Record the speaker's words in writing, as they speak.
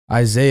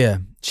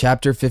Isaiah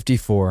chapter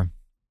 54.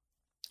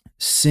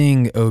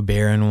 Sing, O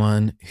barren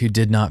one who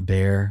did not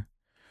bear.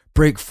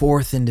 Break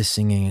forth into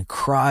singing and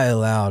cry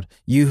aloud,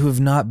 you who have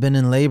not been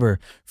in labor,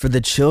 for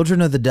the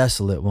children of the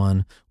desolate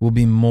one will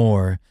be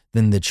more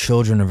than the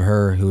children of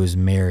her who is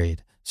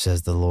married,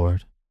 says the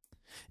Lord.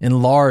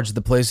 Enlarge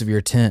the place of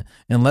your tent,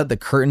 and let the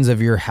curtains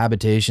of your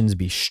habitations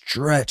be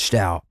stretched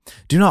out.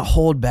 Do not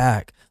hold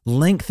back.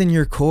 Lengthen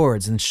your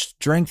cords and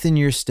strengthen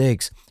your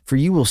stakes, for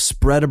you will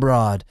spread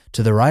abroad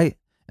to the right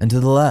and to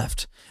the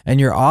left, and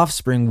your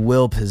offspring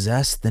will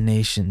possess the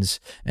nations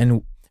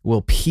and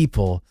will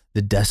people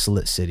the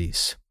desolate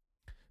cities.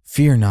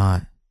 Fear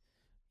not,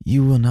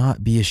 you will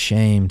not be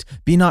ashamed.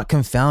 Be not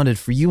confounded,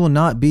 for you will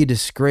not be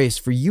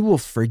disgraced, for you will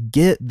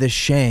forget the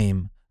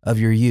shame of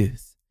your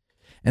youth,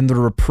 and the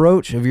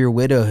reproach of your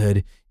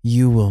widowhood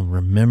you will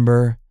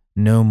remember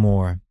no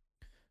more.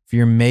 For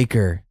your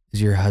Maker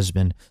is your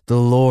husband, the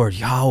Lord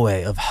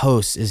Yahweh of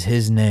hosts is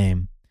his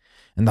name,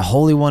 and the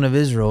Holy One of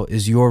Israel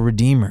is your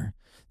Redeemer.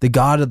 The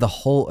God of the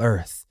whole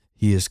earth,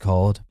 he is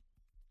called.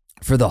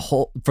 For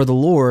the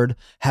Lord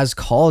has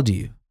called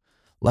you,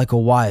 like a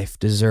wife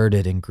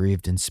deserted and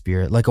grieved in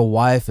spirit, like a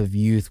wife of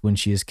youth when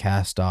she is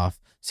cast off,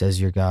 says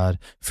your God.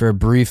 For a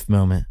brief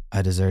moment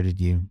I deserted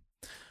you,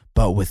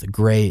 but with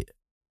great,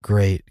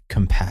 great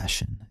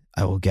compassion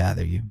I will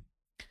gather you.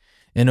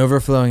 In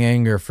overflowing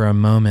anger for a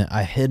moment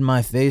I hid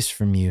my face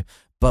from you,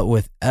 but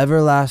with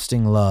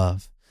everlasting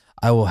love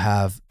I will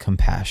have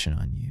compassion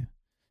on you,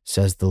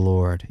 says the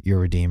Lord, your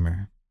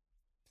Redeemer.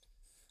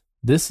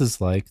 This is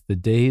like the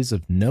days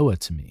of Noah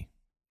to me.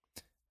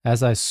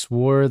 As I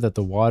swore that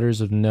the waters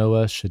of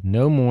Noah should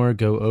no more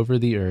go over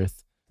the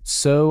earth,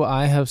 so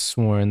I have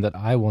sworn that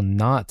I will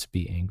not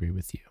be angry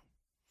with you,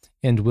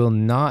 and will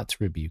not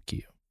rebuke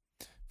you.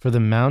 For the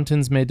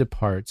mountains may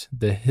depart,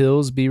 the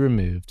hills be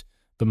removed,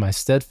 but my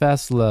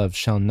steadfast love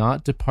shall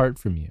not depart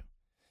from you,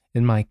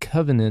 and my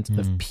covenant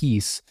of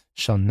peace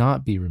shall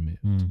not be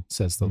removed,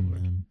 says the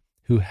Lord,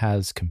 who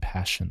has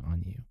compassion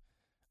on you.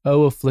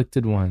 O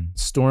afflicted one,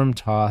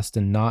 storm-tossed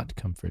and not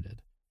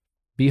comforted.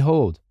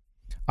 Behold,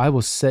 I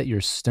will set your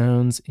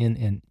stones in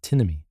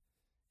antimony,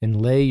 and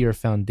lay your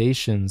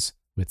foundations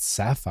with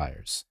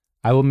sapphires.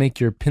 I will make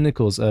your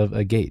pinnacles of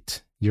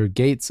agate, your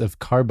gates of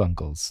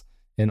carbuncles,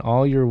 and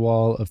all your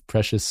wall of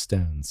precious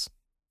stones.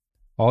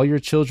 All your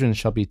children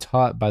shall be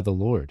taught by the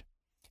Lord,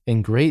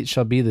 and great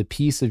shall be the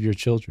peace of your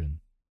children.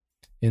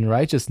 In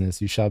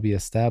righteousness you shall be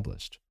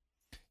established.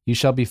 You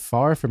shall be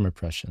far from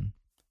oppression,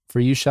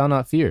 for you shall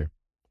not fear,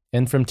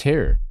 and from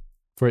terror,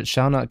 for it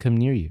shall not come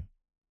near you.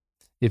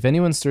 If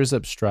anyone stirs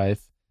up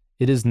strife,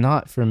 it is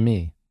not from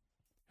me.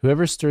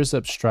 Whoever stirs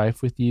up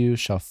strife with you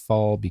shall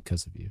fall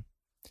because of you.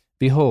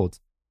 Behold,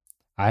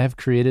 I have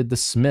created the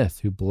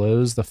smith who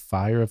blows the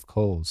fire of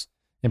coals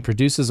and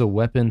produces a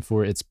weapon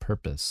for its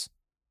purpose.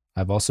 I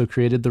have also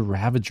created the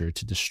ravager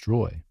to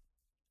destroy.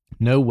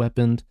 No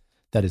weapon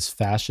that is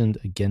fashioned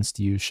against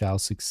you shall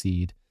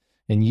succeed,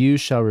 and you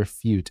shall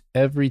refute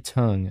every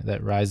tongue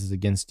that rises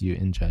against you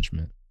in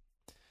judgment.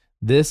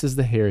 This is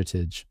the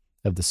heritage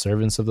of the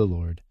servants of the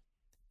Lord,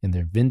 and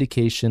their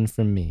vindication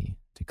from me,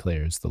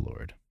 declares the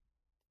Lord.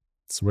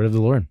 It's the word of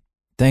the Lord.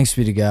 Thanks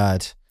be to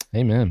God.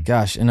 Amen.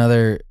 Gosh,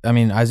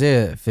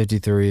 Isaiah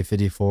 53,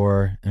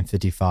 54, and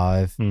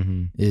 55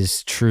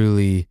 is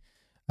truly,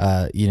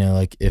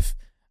 like if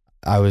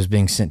I was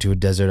being sent to a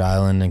desert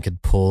island and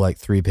could pull like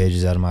 3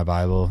 pages out of my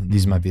Bible,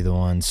 these might be the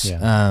ones.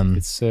 Yeah.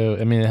 It's so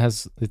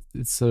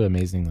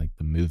amazing, like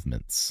the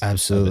movements.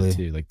 Absolutely. Of it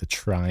too, like the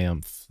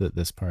triumph that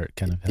this part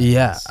kind of has.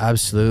 Yeah,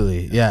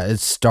 absolutely. Yeah.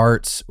 It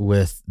starts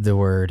with the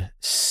word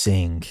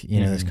sing,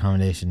 this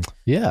commendation.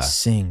 Yeah.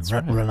 Sing,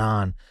 run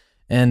on.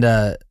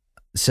 And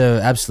so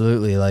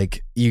absolutely,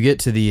 like you get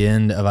to the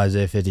end of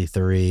Isaiah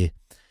 53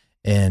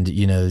 and,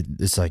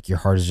 it's like your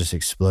heart is just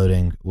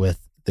exploding with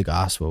the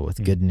gospel,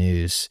 with good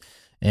news.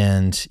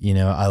 And,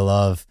 I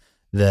love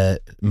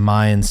that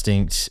my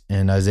instinct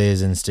and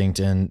Isaiah's instinct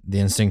and the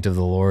instinct of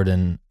the Lord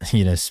and,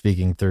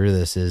 speaking through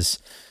this is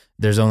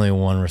there's only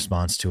one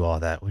response to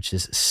all that, which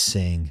is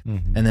sing.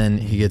 And then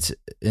he gets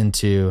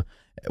into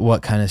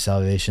what kind of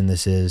salvation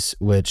this is,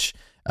 which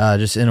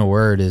just in a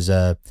word is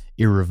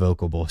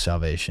irrevocable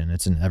salvation.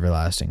 It's an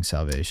everlasting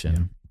salvation.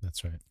 Yeah,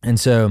 that's right. And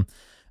so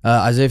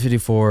Isaiah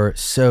 54,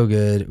 so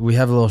good. We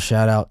have a little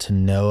shout out to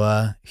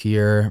Noah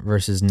here,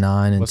 verses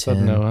 9 and 10. What's up,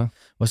 Noah?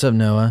 What's up,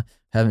 Noah?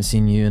 Haven't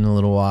seen you in a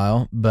little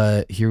while,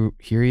 but here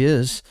he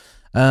is.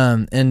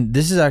 And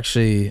this is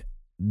actually,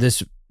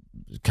 this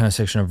kind of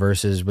section of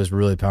verses was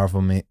really powerful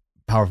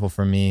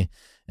for me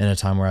in a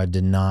time where I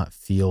did not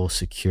feel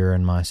secure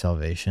in my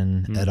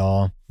salvation at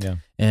all. Yeah.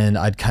 And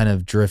I'd kind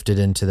of drifted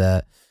into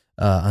that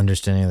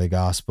understanding of the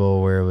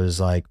gospel where it was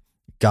like,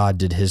 God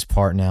did his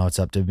part, now it's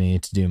up to me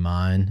to do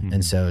mine.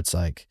 And so it's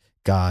like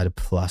God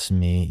plus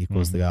me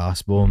equals the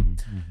gospel,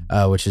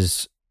 which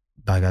is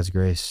by God's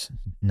grace,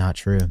 not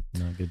true.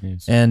 No, good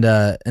news.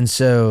 And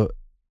so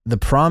the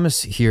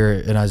promise here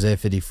in Isaiah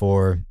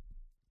 54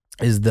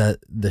 is that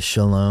the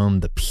shalom,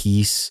 the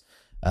peace,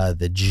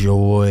 the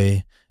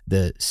joy,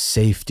 the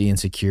safety and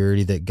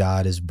security that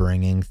God is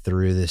bringing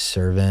through this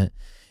servant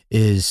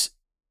is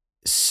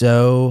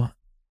so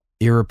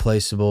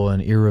irreplaceable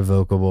and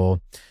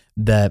irrevocable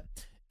that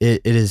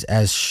it is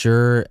as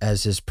sure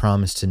as his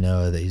promise to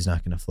Noah that he's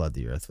not going to flood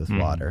the earth with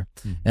water.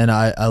 And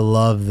I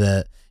love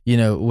that,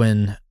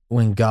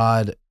 when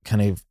God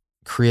kind of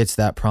creates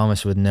that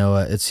promise with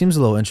Noah, it seems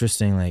a little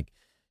interesting, like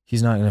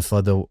he's not going to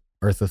flood the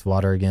earth with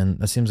water again.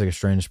 That seems like a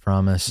strange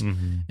promise.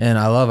 And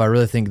I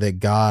really think that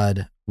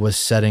God was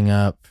setting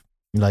up,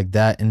 like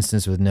that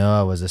instance with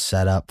Noah was a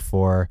setup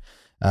for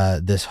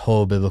this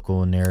whole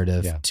biblical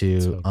narrative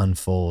to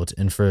unfold,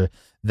 and for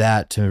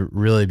that to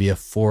really be a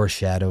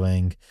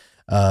foreshadowing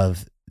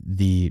of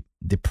the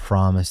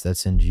promise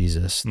that's in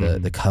Jesus,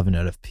 the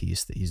covenant of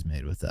peace that he's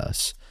made with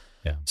us.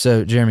 Yeah.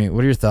 So Jeremy,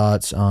 what are your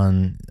thoughts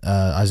on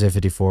Isaiah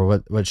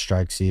 54? What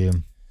strikes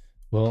you?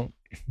 Well,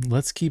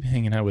 let's keep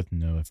hanging out with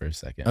Noah for a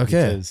second.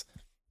 Okay. Because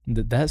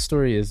that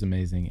story is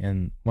amazing.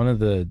 And one of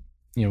the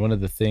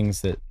things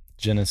that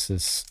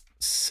Genesis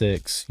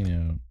 6,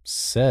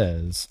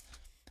 says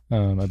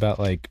about,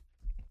 like,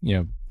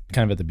 kind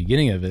of at the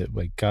beginning of it,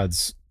 like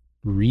God's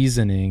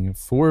reasoning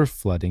for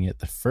flooding it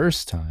the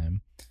first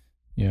time,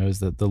 is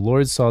that the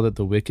Lord saw that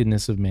the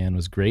wickedness of man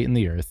was great in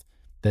the earth,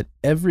 that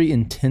every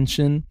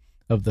intention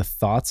of the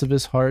thoughts of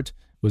his heart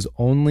was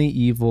only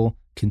evil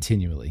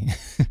continually.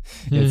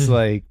 It's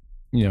like,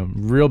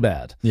 real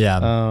bad. Yeah.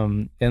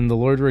 And the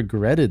Lord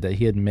regretted that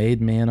he had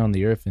made man on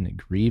the earth, and it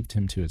grieved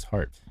him to his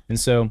heart. And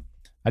so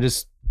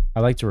I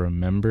like to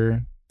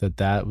remember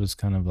that was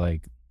kind of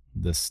like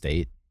the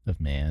state of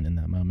man in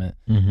that moment.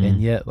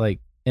 And yet, like,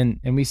 and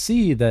we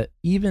see that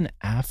even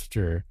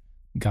after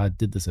God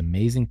did this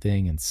amazing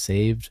thing and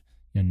saved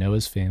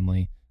Noah's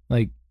family,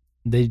 like,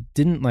 they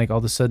didn't, like, all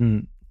of a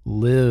sudden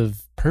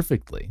live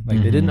perfectly.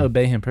 Like, they didn't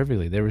obey him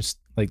perfectly. There was,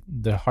 like,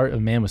 the heart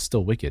of man was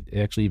still wicked. It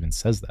actually even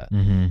says that.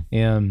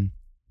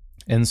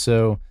 And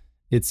so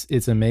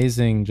it's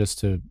amazing just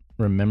to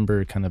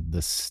remember kind of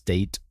the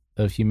state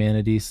of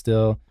humanity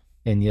still,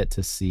 and yet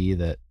to see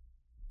that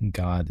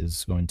God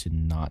is going to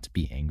not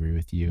be angry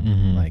with you.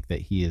 Like,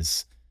 that he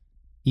is,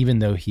 even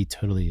though he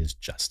totally is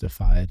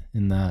justified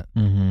in that,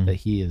 that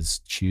he is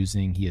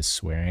choosing, he is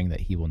swearing that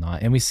he will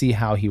not. And we see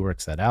how he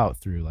works that out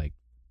through, like,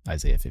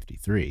 Isaiah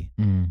 53.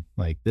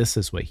 Like, this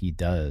is what he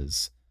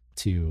does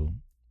to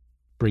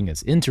bring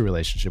us into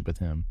relationship with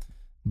him.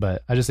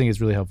 But I just think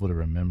it's really helpful to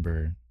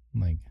remember,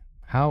 like,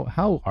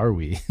 how are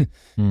we?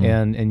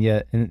 And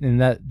yet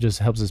that just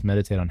helps us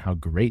meditate on how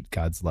great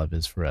God's love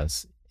is for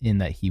us, in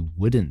that he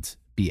wouldn't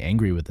be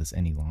angry with us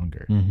any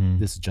longer.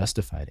 This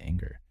justified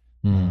anger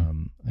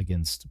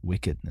against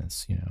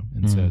wickedness,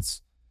 and so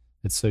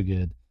it's so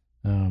good.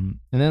 And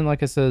then,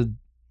 like I said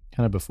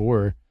kind of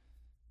before,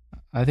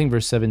 I think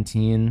verse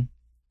 17,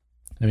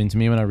 I mean, to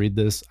me, when I read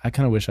this, I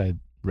kind of wish I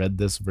read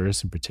this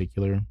verse in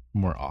particular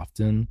more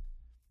often.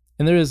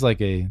 And there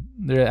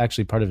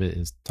actually part of it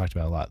is talked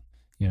about a lot.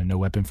 No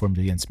weapon formed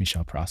against me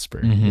shall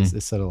prosper.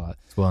 It's said a lot.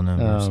 It's well known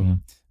verse.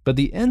 But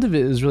the end of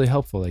it is really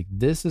helpful. Like,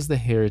 this is the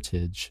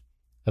heritage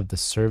of the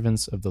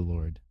servants of the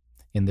Lord,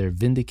 and their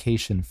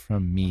vindication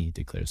from me,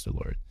 declares the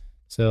Lord.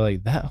 So,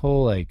 like, that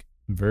whole, like,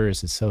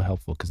 verse is so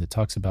helpful because it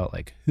talks about,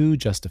 like, who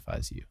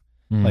justifies you,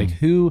 like,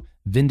 who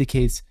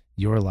vindicates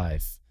your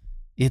life.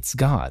 It's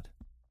God.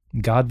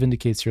 God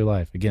vindicates your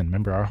life. Again,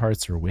 remember, our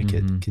hearts are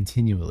wicked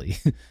continually,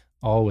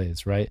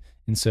 always, right?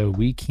 And so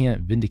we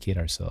can't vindicate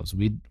ourselves.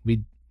 We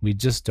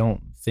just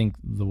don't think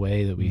the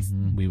way that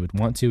we would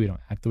want to. We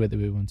don't act the way that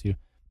we want to.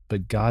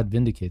 But God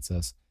vindicates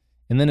us.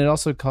 And then it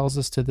also calls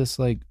us to this,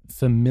 like,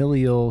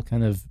 familial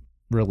kind of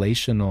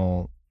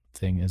relational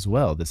thing as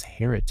well, this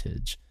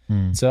heritage.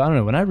 So I don't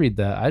know, when I read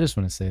that, I just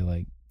want to say,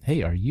 like,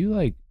 hey, are you,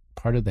 like,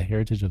 part of the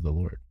heritage of the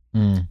Lord?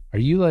 Are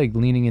you, like,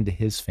 leaning into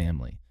his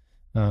family?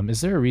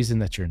 Is there a reason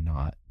that you're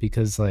not?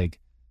 Because, like,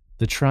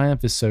 the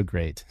triumph is so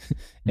great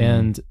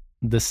and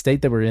the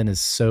state that we're in is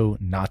so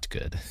not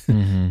good.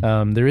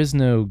 There is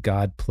no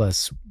God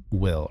plus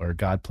Will or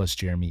God plus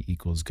Jeremy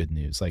equals good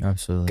news. Like,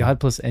 absolutely.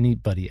 God plus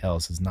anybody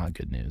else is not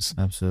good news.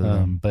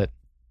 Absolutely. But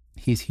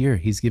he's here,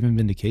 he's given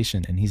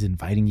vindication, and he's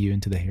inviting you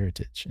into the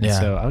heritage. And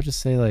so I would just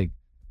say, like,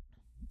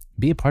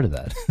 be a part of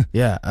that.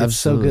 Yeah, it's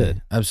so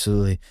good.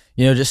 Absolutely.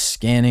 Just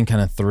scanning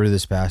kind of through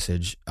this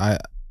passage,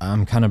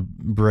 I'm kind of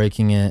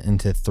breaking it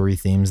into three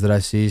themes that I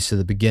see. So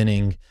the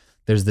beginning,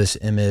 there's this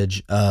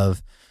image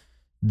of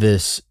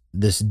this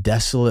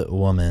desolate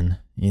woman,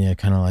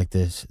 kind of like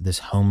this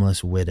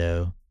homeless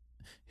widow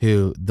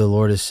who the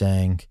Lord is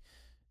saying,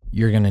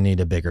 you're going to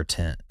need a bigger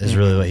tent, is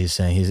really what he's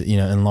saying. He's,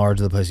 enlarge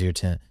the place of your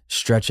tent,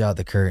 stretch out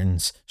the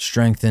curtains,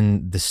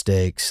 strengthen the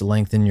stakes,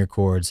 lengthen your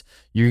cords.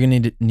 You're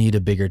going to need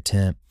a bigger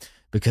tent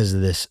because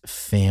of this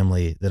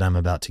family that I'm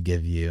about to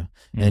give you.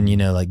 And,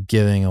 like,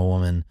 giving a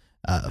woman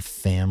a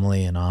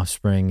family and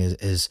offspring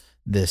is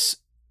this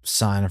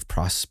sign of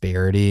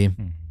prosperity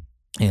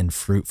and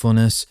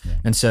fruitfulness.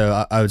 And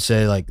so I would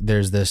say, like,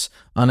 there's this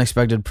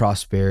unexpected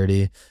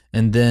prosperity,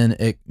 and then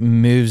it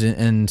moves in,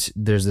 and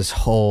there's this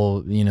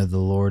whole, the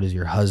Lord is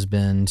your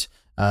husband,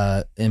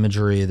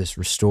 imagery, this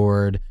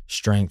restored,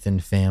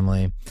 strengthened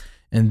family.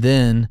 And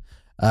then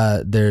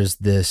there's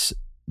this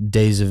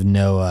days of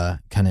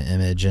Noah kind of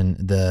image and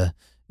the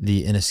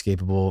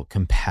inescapable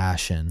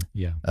compassion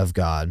of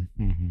God.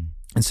 Mm-hmm.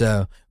 And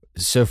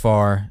so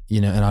far,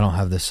 and I don't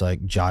have this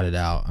like jotted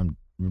out. I'm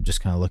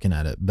just kind of looking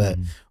at it, but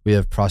we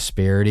have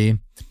prosperity,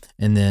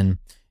 and then,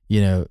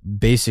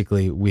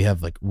 basically we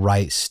have like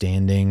right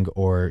standing,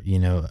 or,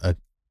 a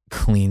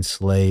clean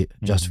slate,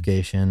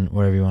 justification,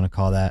 whatever you want to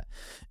call that.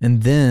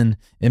 And then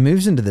it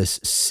moves into this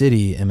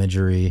city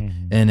imagery,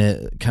 and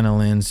it kind of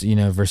lands,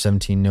 verse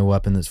 17, no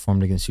weapon that's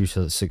formed against you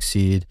shall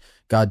succeed.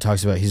 God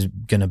talks about he's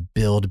going to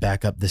build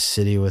back up the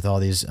city with all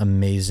these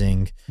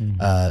amazing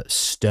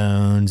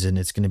stones, and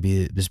it's going to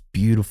be this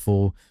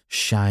beautiful,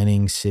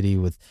 shining city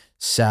with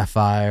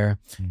sapphire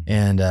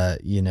and,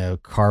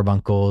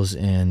 carbuncles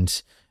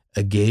and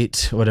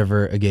agate,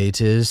 whatever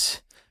agate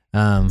is.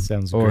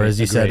 Sounds or great. As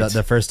you said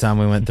the first time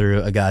we went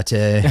through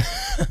agate,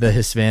 the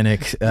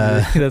Hispanic.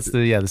 That's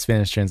the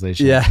Spanish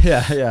translation.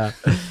 Yeah.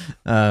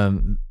 But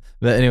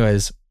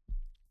anyways,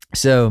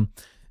 so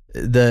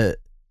the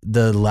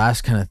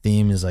last kind of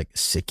theme is like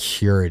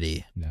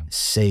security,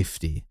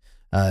 safety.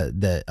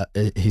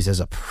 That he says,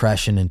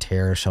 oppression and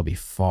terror shall be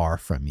far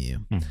from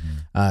you,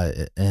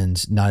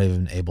 and not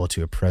even able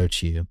to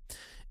approach you.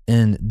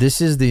 And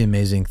this is the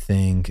amazing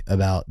thing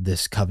about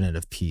this covenant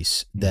of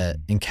peace that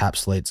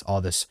encapsulates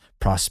all this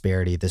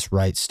prosperity, this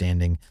right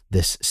standing,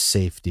 this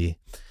safety,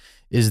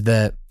 is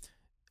that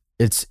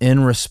it's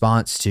in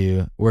response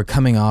to, we're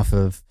coming off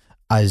of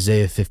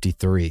Isaiah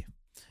 53.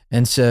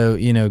 And so,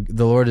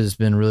 the Lord has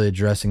been really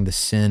addressing the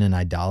sin and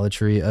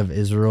idolatry of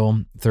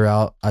Israel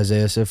throughout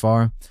Isaiah so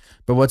far.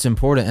 But what's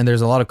important, and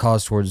there's a lot of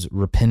cause towards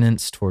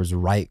repentance, towards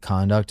right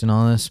conduct and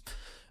all this,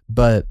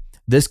 but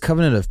this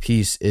covenant of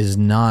peace is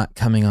not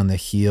coming on the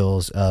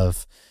heels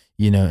of,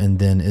 and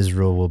then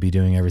Israel will be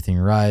doing everything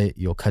right.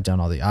 You'll cut down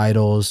all the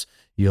idols.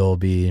 You'll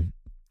be,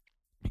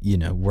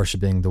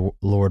 worshiping the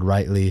Lord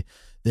rightly.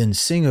 Then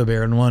sing, O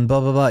barren one,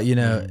 blah, blah, blah,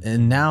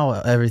 and now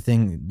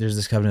everything, there's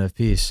this covenant of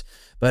peace.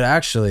 But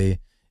actually,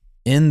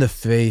 in the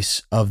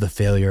face of the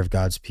failure of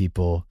God's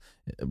people,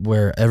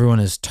 where everyone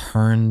has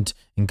turned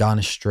and gone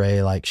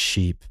astray like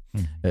sheep,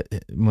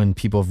 when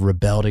people have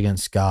rebelled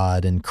against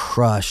God and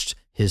crushed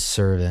his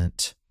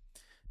servant,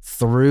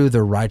 through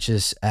the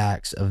righteous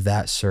acts of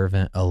that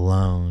servant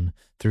alone,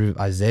 through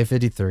Isaiah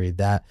 53,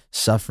 that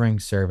suffering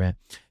servant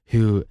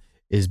who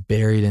is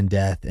buried in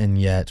death and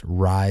yet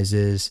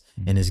rises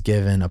and is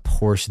given a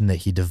portion that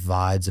he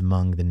divides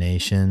among the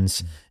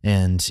nations,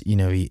 and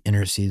he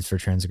intercedes for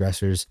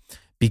transgressors.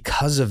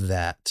 Because of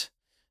that,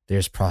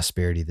 there's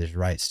prosperity, there's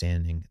right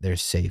standing,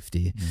 there's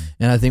safety.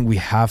 And I think we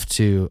have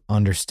to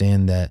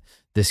understand that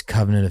this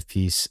covenant of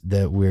peace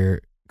that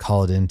we're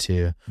called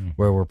into,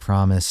 where we're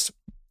promised,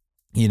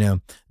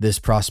 this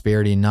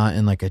prosperity, not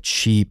in like a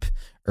cheap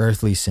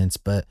earthly sense,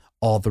 but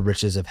all the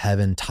riches of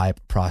heaven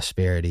type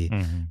prosperity,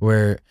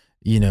 where,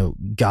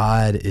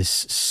 God is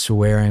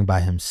swearing by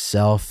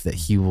himself that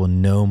he will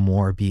no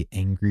more be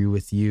angry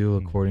with you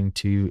according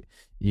to,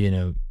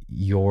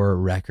 your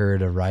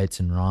record of rights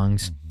and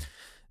wrongs.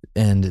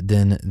 And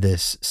then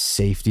this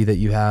safety that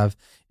you have,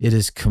 it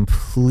is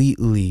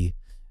completely,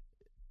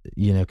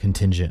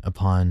 contingent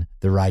upon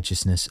the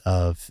righteousness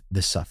of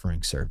the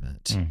suffering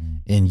servant,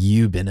 and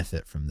you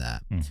benefit from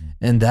that.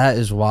 And that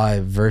is why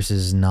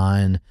verses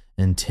 9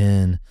 and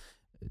 10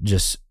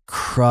 just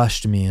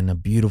crushed me in a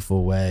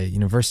beautiful way.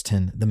 Verse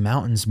 10, the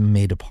mountains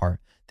may depart,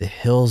 the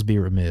hills be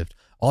removed.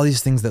 All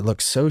these things that look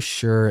so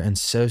sure and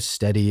so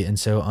steady and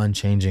so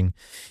unchanging,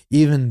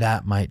 even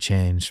that might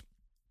change.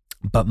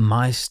 But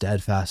my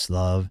steadfast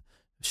love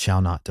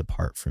shall not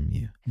depart from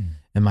you,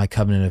 and my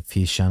covenant of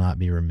peace shall not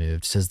be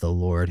removed, says the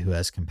Lord who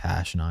has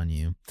compassion on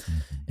you.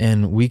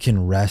 And we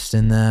can rest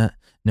in that,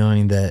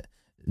 knowing that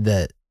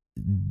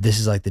this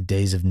is like the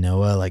days of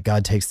Noah. Like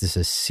God takes this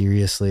as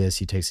seriously as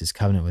he takes his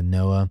covenant with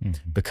Noah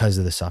because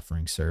of the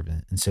suffering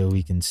servant. And so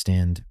we can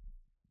stand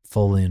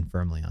fully and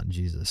firmly on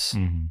Jesus.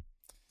 And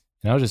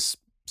I'll just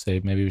say,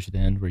 maybe we should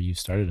end where you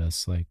started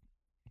us, like,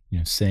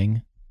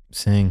 sing.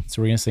 So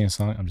we're gonna sing a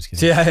song. I'm just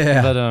kidding.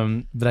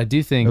 Yeah. But I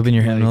do think, open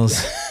your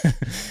hymnals.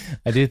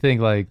 I do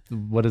think, like,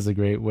 what is a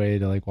great way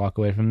to like walk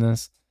away from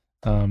this?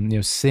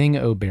 Sing,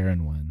 O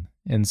barren one.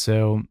 And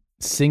so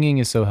singing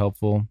is so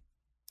helpful.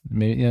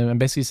 Maybe, I'm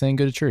basically saying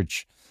go to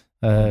church,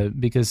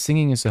 because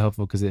singing is so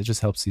helpful because it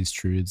just helps these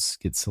truths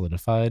get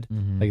solidified.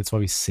 Like, it's why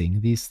we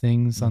sing these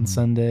things on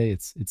Sunday.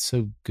 It's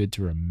so good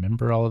to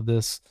remember all of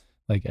this,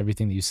 like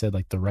everything that you said,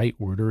 like the right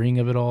ordering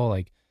of it all.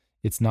 Like,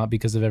 it's not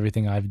because of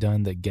everything I've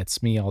done that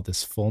gets me all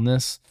this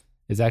fullness.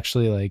 It's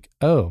actually like,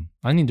 oh,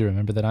 I need to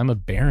remember that I'm a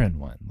barren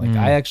one. Like,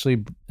 I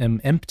actually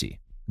am empty.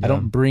 I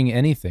don't bring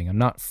anything. I'm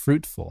not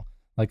fruitful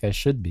like I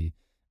should be.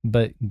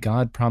 But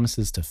God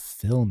promises to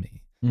fill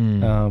me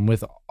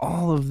with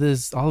all of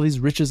this, all these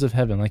riches of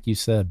heaven, like you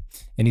said.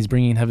 And he's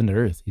bringing heaven to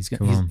earth. He's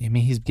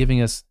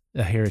giving us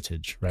a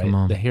heritage,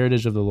 right? The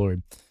heritage of the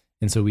Lord.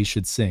 And so we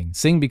should sing.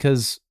 Sing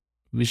because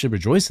we should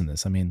rejoice in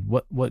this. I mean,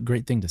 what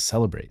great thing to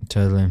celebrate.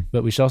 Totally.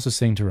 But we should also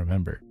sing to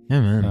remember.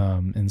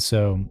 Amen. And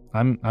so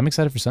I'm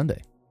excited for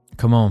Sunday.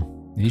 Come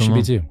on. You should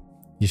be too.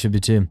 You should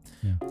be too.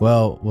 Yeah.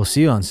 Well, we'll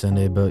see you on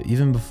Sunday, but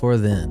even before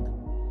then,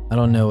 I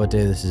don't know what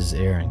day this is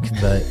airing,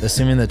 but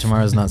assuming that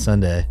tomorrow's not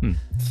Sunday,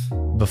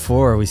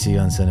 before we see you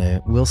on Sunday,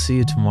 we'll see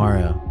you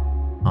tomorrow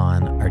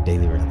on Our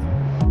Daily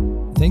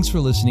Rhythm. Thanks for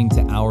listening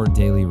to Our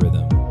Daily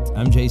Rhythm.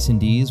 I'm Jason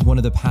Dees, one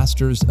of the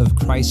pastors of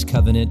Christ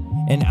Covenant,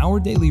 and Our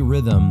Daily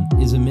Rhythm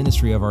is a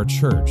ministry of our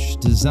church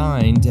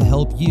designed to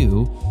help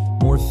you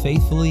more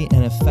faithfully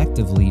and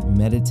effectively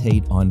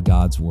meditate on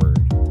God's Word.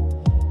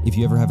 If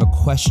you ever have a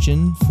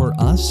question for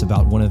us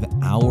about one of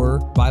our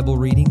Bible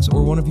readings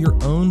or one of your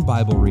own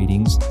Bible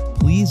readings,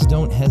 please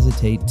don't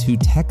hesitate to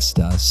text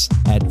us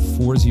at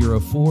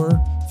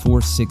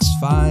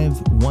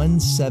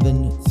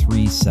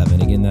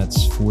 404-465-1737. Again,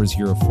 that's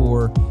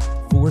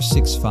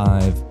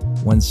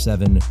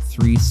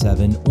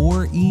 404-465-1737.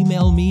 Or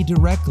email me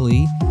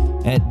directly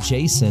at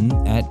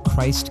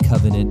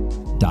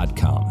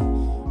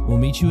jason@christcovenant.com. We'll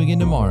meet you again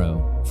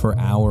tomorrow for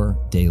Our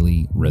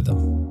Daily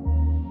Rhythm.